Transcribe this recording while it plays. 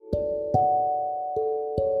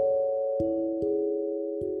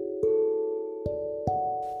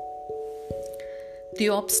The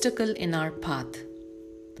obstacle in our path.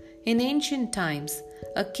 In ancient times,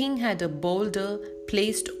 a king had a boulder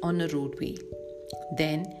placed on a roadway.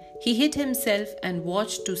 Then he hid himself and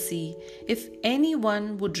watched to see if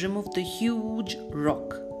anyone would remove the huge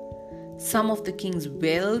rock. Some of the king's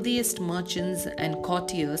wealthiest merchants and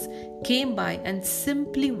courtiers came by and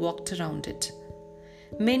simply walked around it.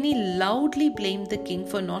 Many loudly blamed the king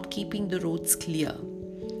for not keeping the roads clear,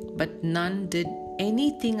 but none did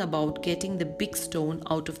anything about getting the big stone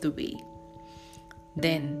out of the way.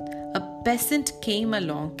 Then a peasant came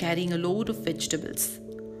along carrying a load of vegetables.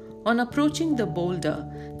 On approaching the boulder,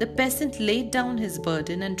 the peasant laid down his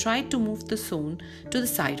burden and tried to move the stone to the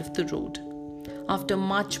side of the road. After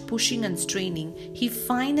much pushing and straining, he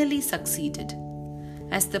finally succeeded.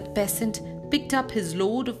 As the peasant picked up his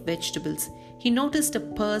load of vegetables, he noticed a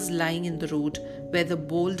purse lying in the road where the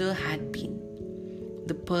boulder had been.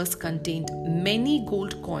 The purse contained many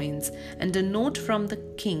gold coins and a note from the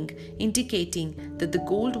king indicating that the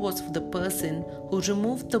gold was for the person who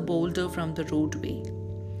removed the boulder from the roadway.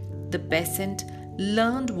 The peasant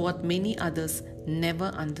learned what many others never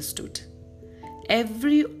understood.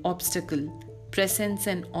 Every obstacle presents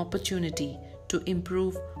an opportunity to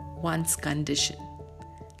improve one's condition.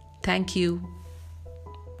 Thank you.